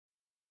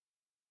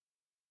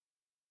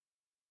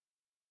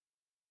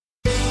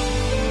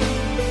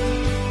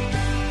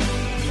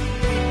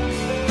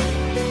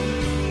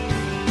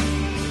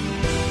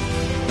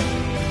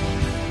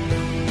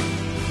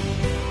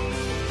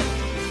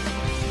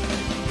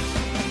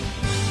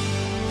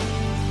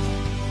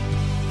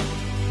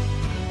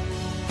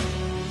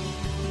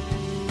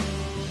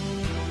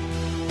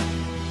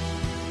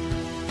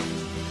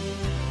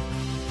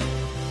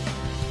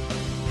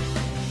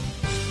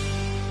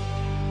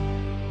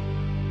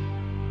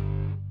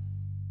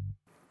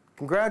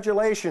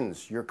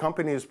Congratulations! Your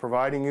company is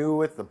providing you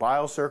with the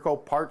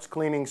BioCircle Parts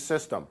Cleaning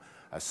System,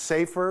 a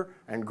safer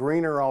and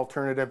greener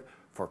alternative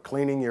for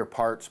cleaning your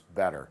parts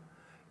better.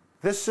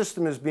 This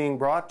system is being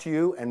brought to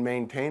you and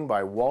maintained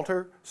by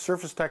Walter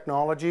Surface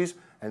Technologies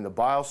and the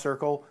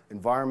BioCircle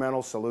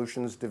Environmental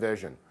Solutions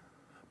Division.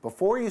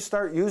 Before you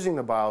start using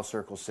the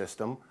BioCircle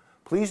system,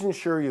 please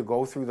ensure you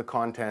go through the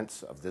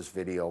contents of this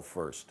video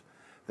first.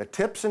 The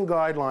tips and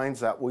guidelines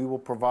that we will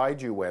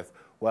provide you with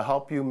will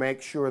help you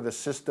make sure the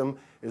system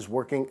is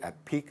working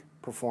at peak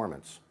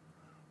performance.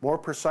 More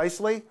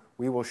precisely,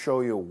 we will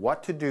show you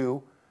what to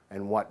do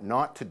and what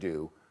not to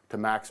do to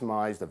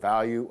maximize the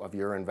value of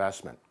your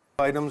investment.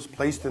 Items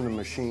placed in the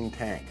machine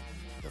tank: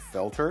 the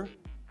filter,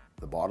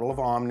 the bottle of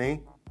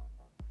Omni,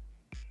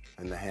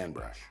 and the hand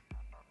brush.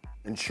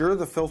 Ensure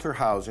the filter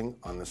housing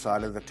on the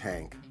side of the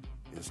tank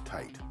is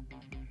tight.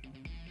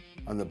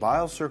 On the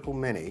BioCircle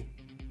Mini,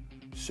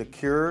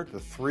 secure the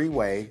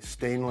three-way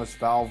stainless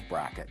valve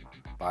bracket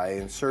by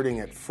inserting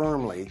it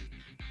firmly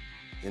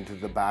into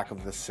the back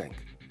of the sink.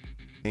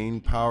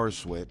 Main power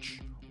switch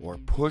or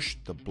push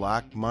the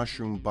black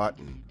mushroom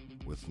button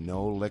with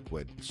no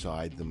liquid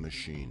inside the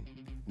machine.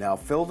 Now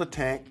fill the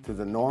tank to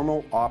the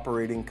normal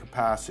operating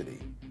capacity.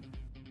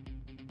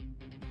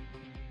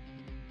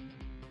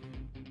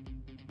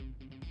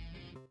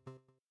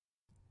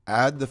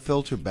 Add the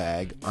filter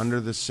bag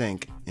under the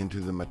sink into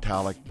the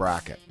metallic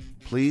bracket.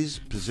 Please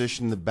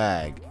position the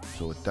bag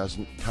so it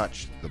doesn't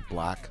touch the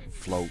black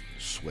float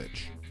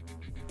switch.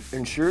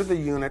 Ensure the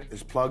unit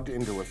is plugged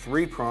into a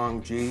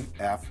 3-prong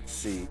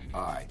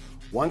GFCI.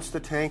 Once the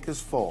tank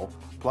is full,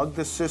 plug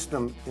the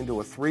system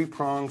into a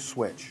 3-prong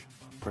switch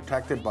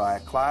protected by a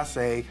Class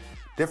A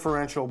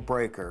differential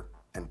breaker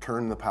and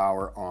turn the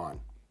power on.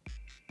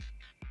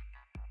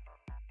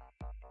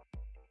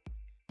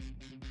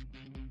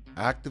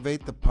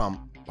 Activate the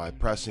pump by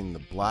pressing the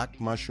black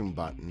mushroom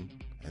button,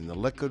 and the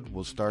liquid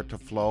will start to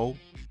flow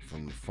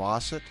from the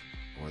faucet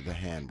or the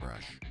hand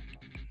brush.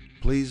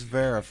 Please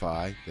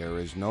verify there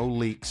is no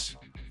leaks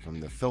from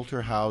the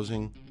filter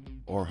housing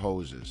or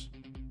hoses.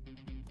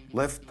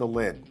 Lift the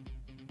lid.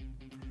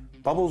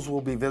 Bubbles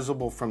will be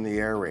visible from the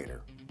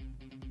aerator.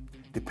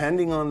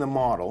 Depending on the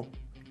model,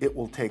 it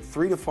will take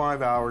 3 to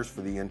 5 hours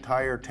for the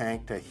entire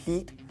tank to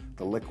heat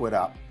the liquid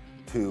up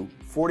to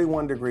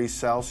 41 degrees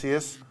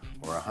Celsius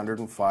or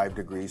 105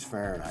 degrees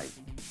Fahrenheit.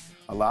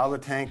 Allow the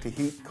tank to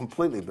heat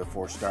completely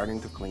before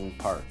starting to clean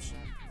parts.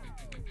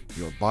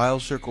 Your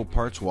BioCircle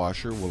parts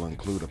washer will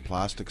include a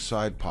plastic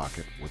side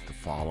pocket with the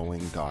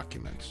following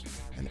documents: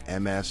 an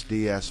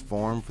MSDS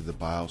form for the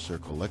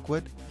BioCircle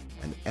liquid,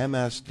 an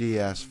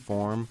MSDS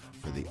form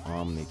for the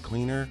Omni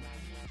cleaner,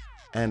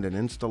 and an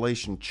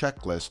installation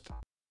checklist.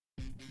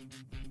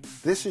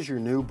 This is your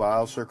new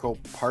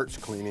BioCircle parts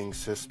cleaning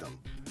system.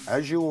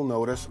 As you will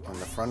notice on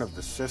the front of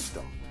the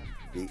system,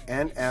 the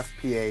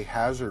NFPA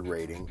hazard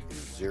rating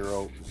is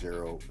 000.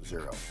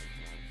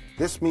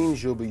 This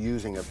means you'll be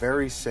using a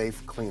very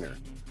safe cleaner,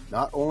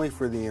 not only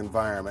for the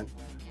environment,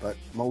 but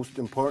most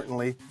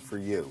importantly for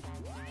you.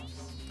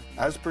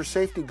 As per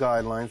safety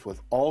guidelines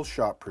with all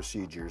shop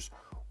procedures,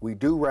 we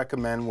do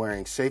recommend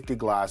wearing safety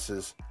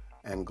glasses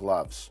and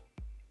gloves.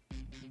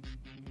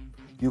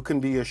 You can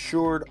be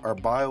assured our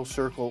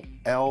BioCircle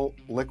L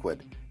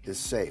liquid is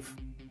safe,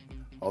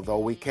 although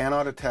we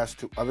cannot attest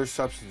to other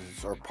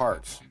substances or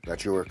parts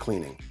that you are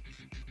cleaning.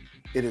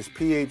 It is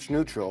pH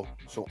neutral,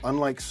 so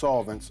unlike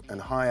solvents and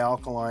high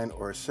alkaline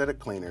or acidic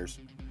cleaners,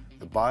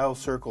 the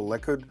BioCircle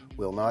liquid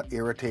will not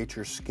irritate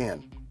your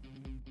skin.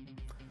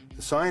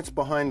 The science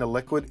behind the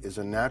liquid is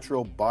a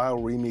natural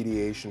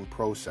bioremediation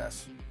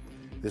process.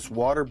 This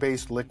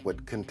water-based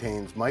liquid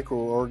contains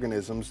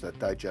microorganisms that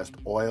digest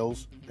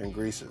oils and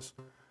greases,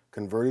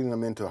 converting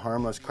them into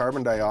harmless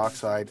carbon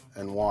dioxide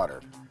and water,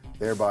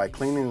 thereby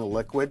cleaning the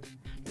liquid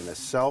in a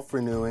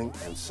self-renewing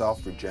and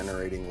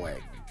self-regenerating way.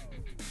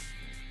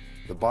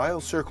 The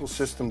BioCircle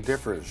system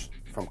differs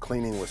from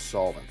cleaning with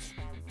solvents.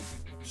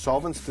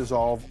 Solvents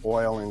dissolve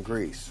oil and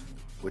grease,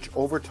 which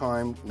over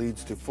time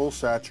leads to full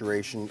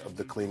saturation of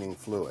the cleaning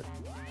fluid.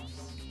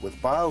 With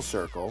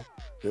BioCircle,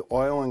 the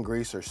oil and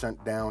grease are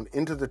sent down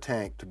into the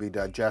tank to be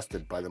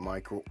digested by the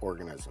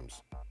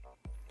microorganisms.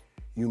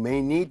 You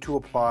may need to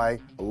apply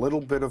a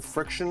little bit of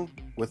friction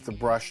with the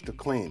brush to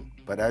clean,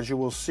 but as you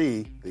will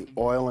see, the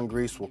oil and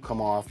grease will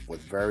come off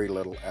with very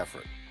little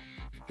effort.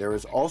 There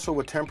is also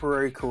a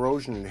temporary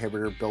corrosion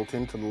inhibitor built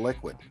into the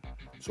liquid,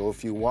 so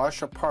if you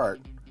wash a part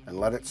and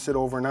let it sit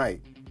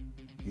overnight,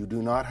 you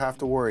do not have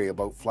to worry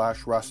about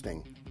flash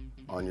rusting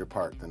on your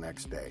part the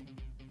next day.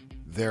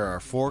 There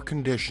are 4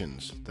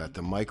 conditions that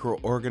the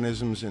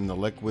microorganisms in the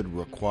liquid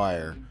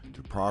require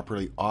to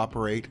properly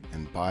operate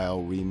and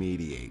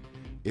bioremediate.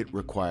 It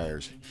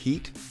requires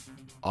heat,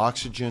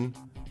 oxygen,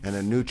 and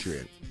a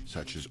nutrient,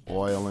 such as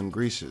oil and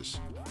greases,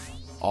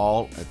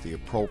 all at the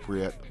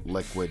appropriate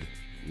liquid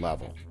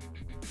level.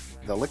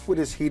 The liquid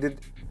is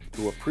heated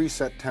to a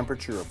preset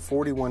temperature of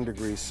 41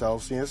 degrees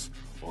Celsius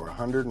or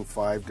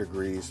 105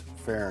 degrees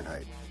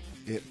Fahrenheit.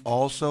 It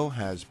also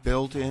has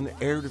built-in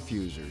air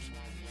diffusers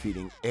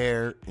feeding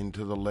air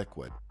into the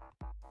liquid.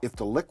 If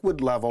the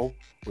liquid level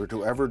were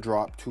to ever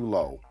drop too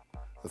low,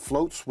 the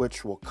float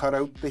switch will cut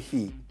out the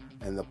heat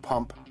and the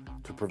pump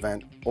to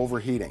prevent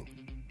overheating.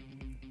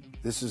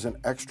 This is an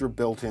extra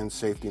built-in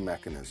safety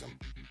mechanism.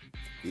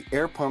 The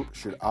air pump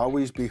should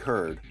always be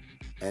heard,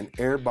 and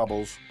air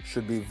bubbles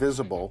should be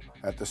visible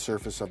at the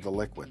surface of the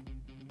liquid.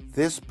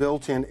 This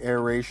built-in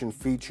aeration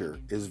feature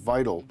is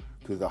vital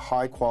to the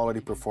high-quality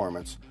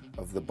performance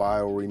of the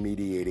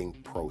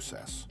bioremediating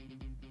process.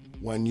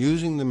 When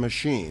using the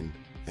machine,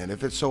 and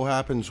if it so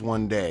happens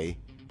one day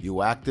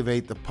you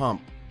activate the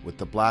pump with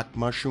the black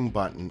mushroom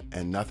button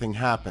and nothing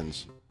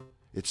happens,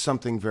 it's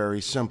something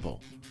very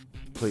simple.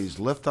 Please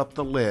lift up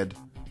the lid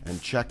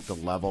and check the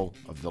level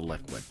of the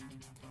liquid.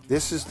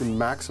 This is the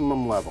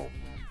maximum level,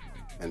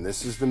 and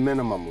this is the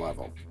minimum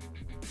level.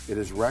 It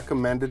is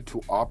recommended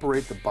to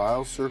operate the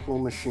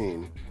BioCircle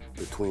machine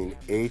between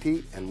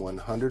 80 and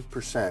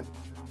 100%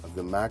 of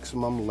the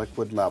maximum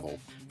liquid level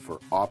for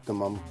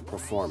optimum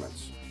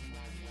performance.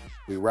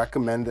 We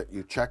recommend that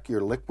you check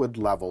your liquid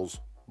levels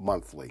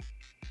monthly.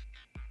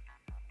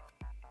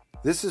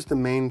 This is the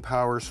main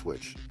power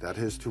switch that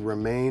is to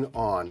remain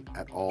on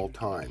at all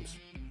times.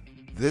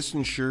 This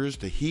ensures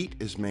the heat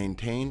is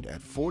maintained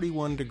at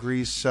 41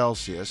 degrees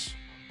Celsius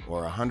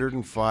or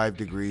 105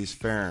 degrees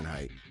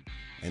Fahrenheit,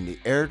 and the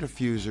air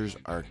diffusers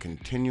are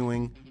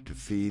continuing to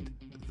feed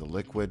the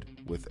liquid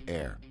with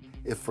air.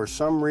 If for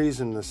some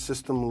reason the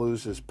system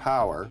loses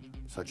power,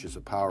 such as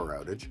a power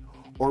outage,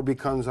 or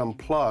becomes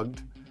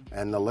unplugged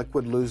and the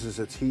liquid loses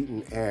its heat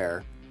and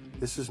air,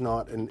 this is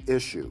not an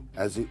issue,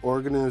 as the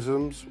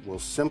organisms will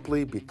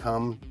simply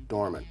become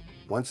dormant.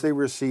 Once they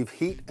receive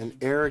heat and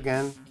air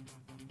again,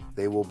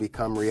 they will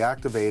become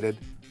reactivated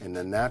and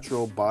the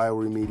natural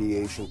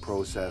bioremediation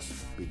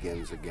process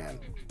begins again.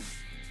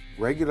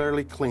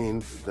 Regularly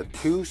clean the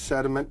 2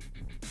 sediment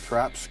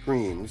trap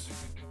screens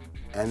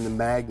and the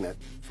magnet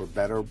for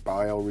better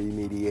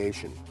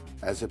bioremediation,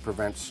 as it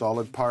prevents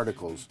solid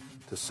particles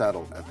to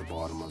settle at the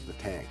bottom of the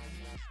tank.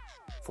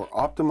 For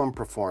optimum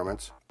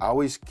performance,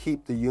 always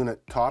keep the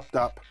unit topped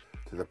up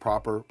to the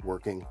proper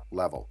working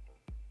level.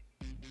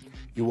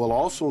 You will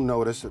also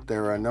notice that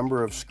there are a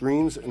number of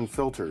screens and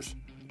filters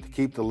to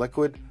keep the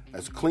liquid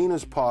as clean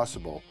as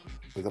possible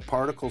with a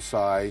particle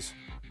size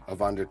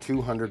of under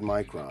 200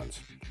 microns.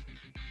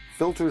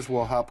 Filters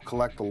will help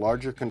collect the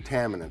larger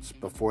contaminants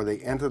before they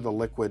enter the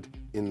liquid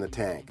in the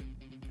tank.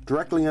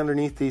 Directly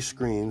underneath these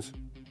screens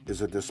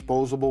is a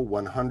disposable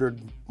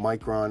 100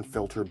 micron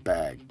filter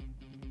bag.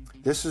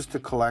 This is to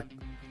collect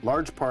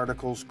large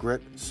particles,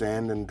 grit,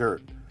 sand, and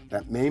dirt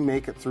that may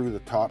make it through the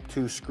top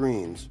 2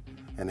 screens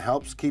and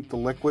helps keep the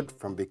liquid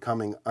from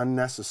becoming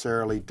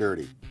unnecessarily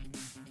dirty.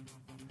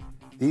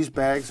 These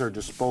bags are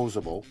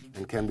disposable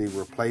and can be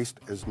replaced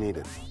as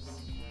needed.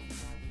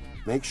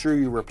 Make sure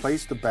you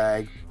replace the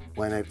bag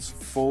when it's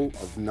full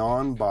of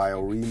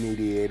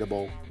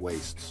non-bioremediatable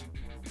wastes.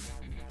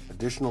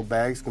 Additional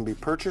bags can be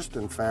purchased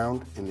and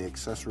found in the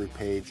accessory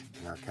page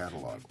in our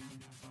catalog.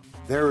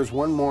 There is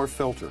one more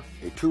filter,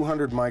 a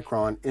 200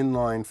 micron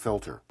inline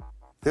filter.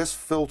 This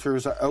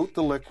filters out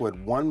the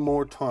liquid one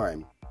more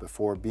time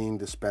before being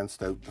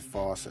dispensed out the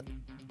faucet.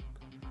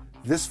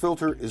 This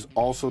filter is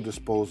also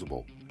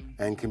disposable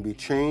and can be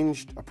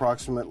changed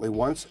approximately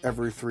once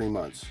every 3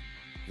 months.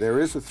 There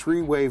is a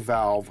 3-way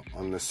valve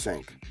on the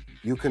sink.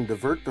 You can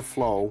divert the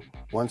flow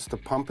once the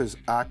pump is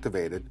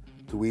activated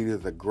to either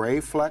the gray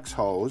flex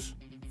hose,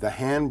 the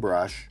hand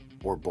brush,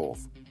 or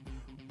both.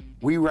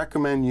 We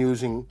recommend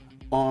using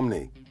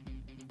Omni,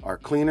 our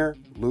cleaner,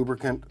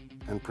 lubricant,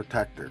 and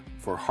protector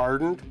for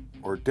hardened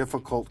or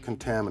difficult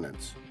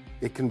contaminants.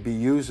 It can be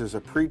used as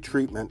a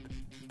pre-treatment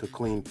to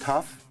clean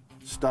tough,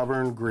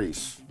 stubborn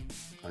grease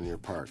on your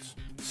parts.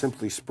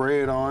 Simply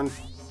spray it on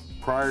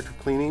prior to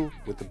cleaning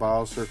with the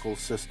BioCircle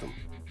system.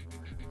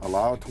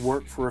 Allow it to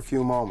work for a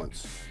few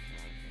moments.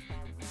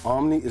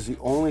 Omni is the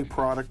only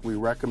product we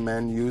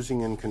recommend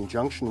using in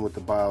conjunction with the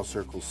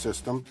BioCircle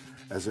system,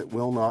 as it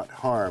will not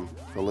harm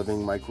the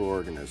living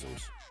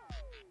microorganisms.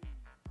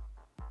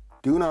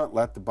 Do not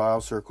let the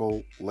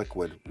BioCircle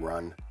liquid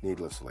run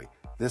needlessly.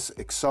 This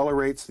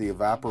accelerates the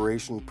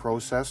evaporation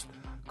process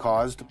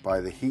caused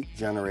by the heat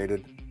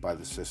generated by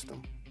the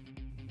system.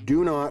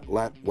 Do not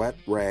let wet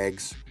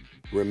rags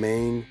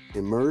remain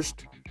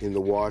immersed in the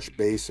wash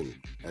basin,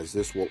 as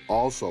this will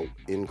also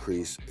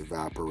increase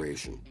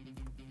evaporation.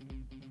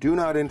 Do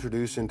not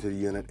introduce into the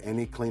unit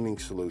any cleaning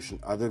solution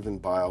other than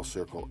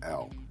BioCircle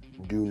L.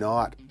 Do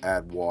not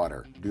add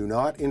water. Do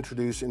not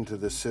introduce into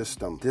the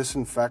system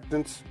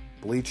disinfectants,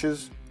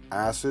 bleaches,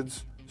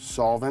 acids,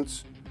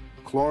 solvents,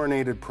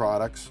 chlorinated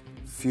products,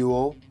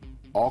 fuel,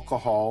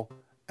 alcohol,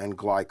 and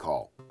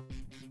glycol.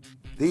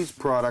 These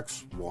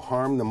products will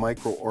harm the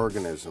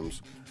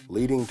microorganisms,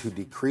 leading to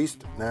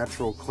decreased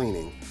natural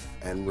cleaning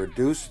and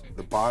reduce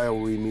the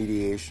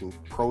bioremediation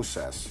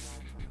process,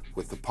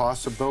 with the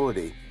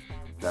possibility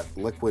that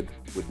liquid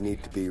would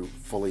need to be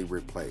fully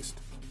replaced.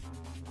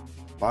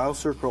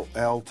 BioCircle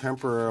L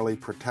temporarily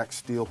protects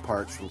steel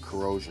parts from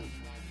corrosion.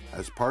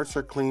 As parts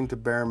are cleaned to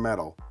bare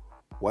metal,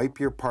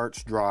 Wipe your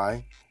parts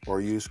dry or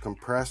use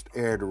compressed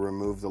air to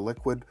remove the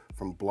liquid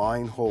from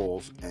blind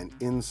holes and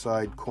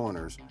inside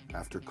corners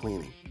after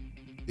cleaning.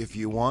 If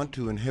you want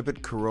to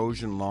inhibit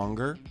corrosion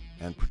longer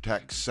and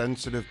protect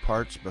sensitive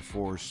parts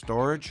before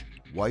storage,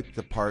 wipe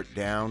the part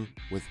down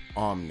with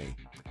Omni.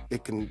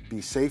 It can be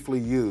safely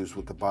used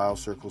with the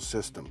BioCircle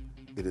system.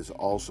 It is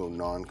also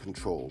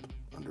non-controlled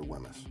under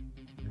WHMIS.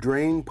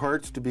 Drain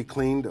parts to be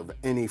cleaned of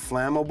any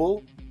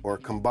flammable or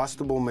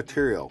combustible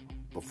material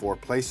before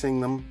placing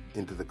them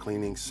into the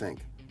cleaning sink.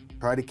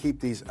 Try to keep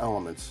these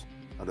elements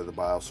out of the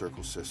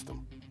BioCircle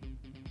system.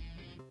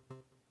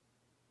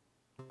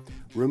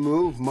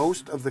 Remove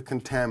most of the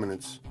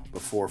contaminants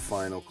before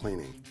final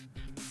cleaning.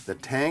 The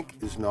tank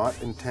is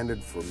not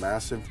intended for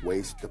massive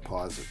waste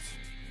deposits.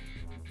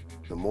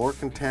 The more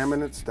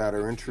contaminants that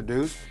are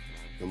introduced,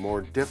 the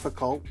more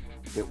difficult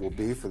it will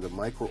be for the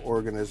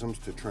microorganisms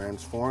to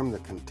transform the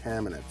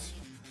contaminants.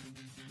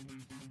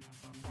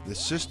 The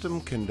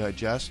system can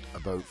digest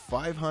about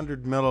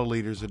 500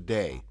 milliliters a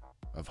day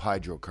of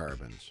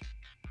hydrocarbons.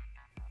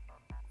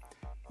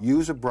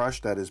 Use a brush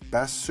that is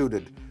best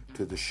suited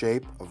to the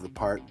shape of the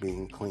part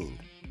being cleaned.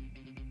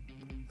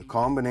 The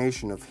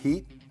combination of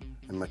heat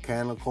and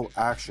mechanical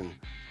action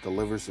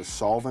delivers a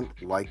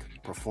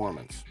solvent-like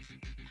performance.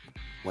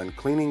 When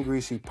cleaning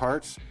greasy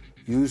parts,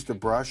 use the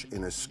brush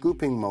in a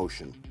scooping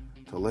motion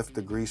to lift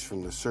the grease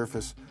from the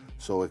surface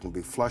so it can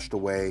be flushed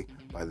away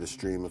by the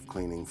stream of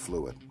cleaning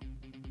fluid.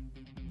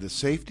 The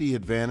safety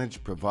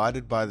advantage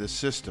provided by the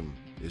system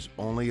is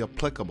only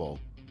applicable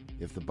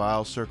if the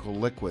BioCircle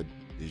liquid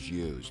is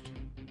used.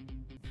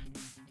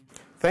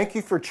 Thank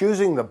you for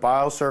choosing the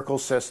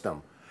BioCircle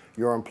system.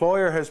 Your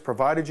employer has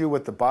provided you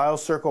with the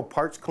BioCircle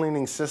parts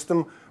cleaning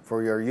system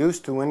for your use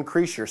to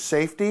increase your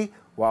safety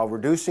while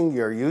reducing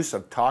your use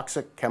of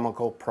toxic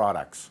chemical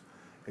products.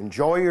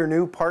 Enjoy your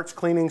new parts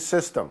cleaning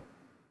system.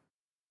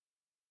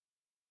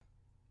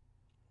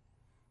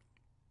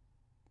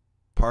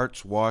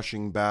 Parts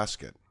washing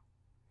basket.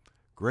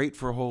 Great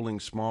for holding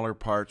smaller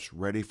parts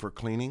ready for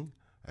cleaning,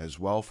 as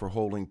well for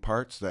holding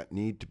parts that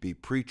need to be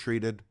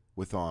pre-treated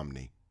with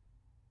Omni.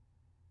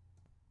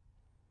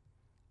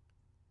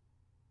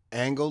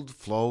 Angled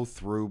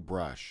flow-through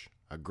brush,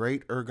 a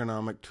great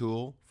ergonomic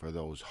tool for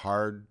those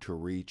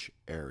hard-to-reach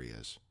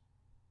areas.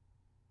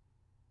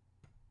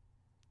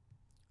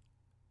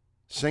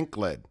 Sink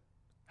lid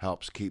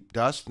helps keep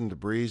dust and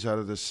debris out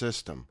of the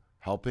system,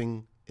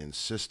 helping in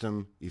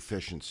system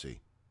efficiency.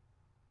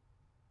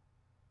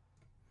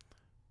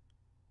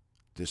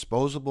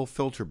 Disposable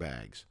filter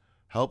bags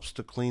helps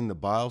to clean the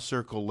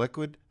BioCircle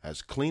liquid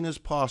as clean as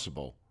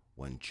possible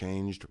when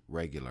changed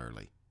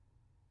regularly.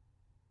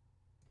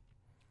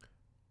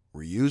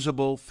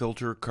 Reusable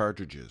filter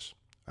cartridges,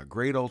 a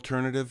great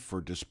alternative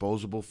for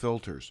disposable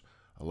filters,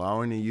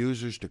 allowing the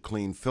users to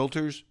clean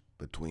filters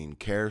between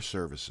care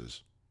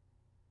services.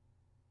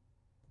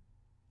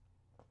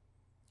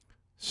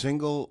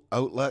 Single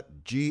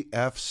outlet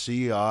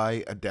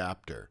GFCI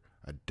adapter,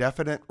 a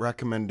definite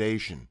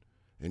recommendation,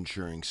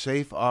 ensuring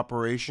safe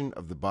operation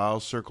of the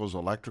BioCircle's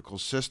electrical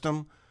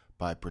system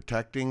by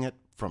protecting it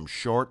from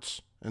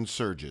shorts and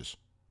surges.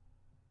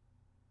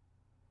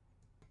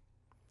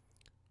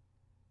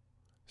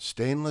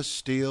 Stainless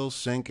steel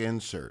sink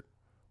insert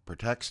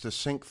protects the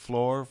sink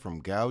floor from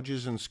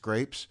gouges and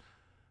scrapes,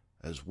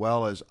 as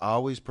well as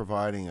always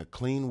providing a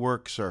clean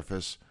work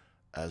surface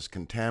as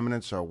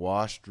contaminants are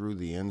washed through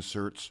the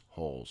insert's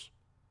holes.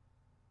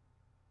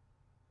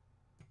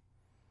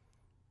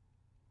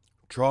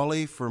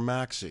 Trolley for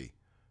Maxi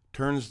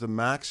turns the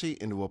Maxi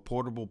into a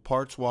portable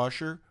parts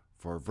washer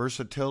for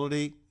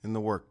versatility in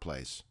the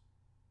workplace.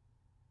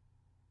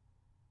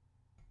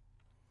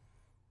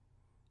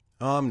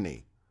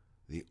 Omni,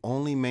 the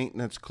only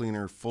maintenance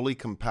cleaner fully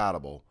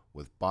compatible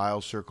with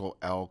BioCircle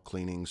L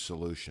cleaning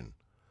solution.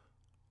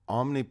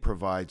 Omni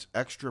provides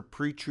extra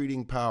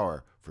pre-treating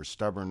power for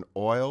stubborn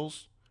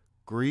oils,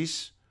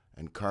 grease,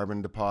 and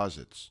carbon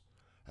deposits,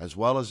 as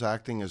well as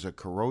acting as a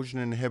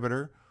corrosion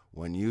inhibitor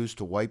when used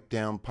to wipe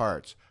down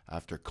parts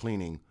after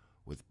cleaning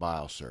with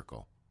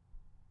BioCircle.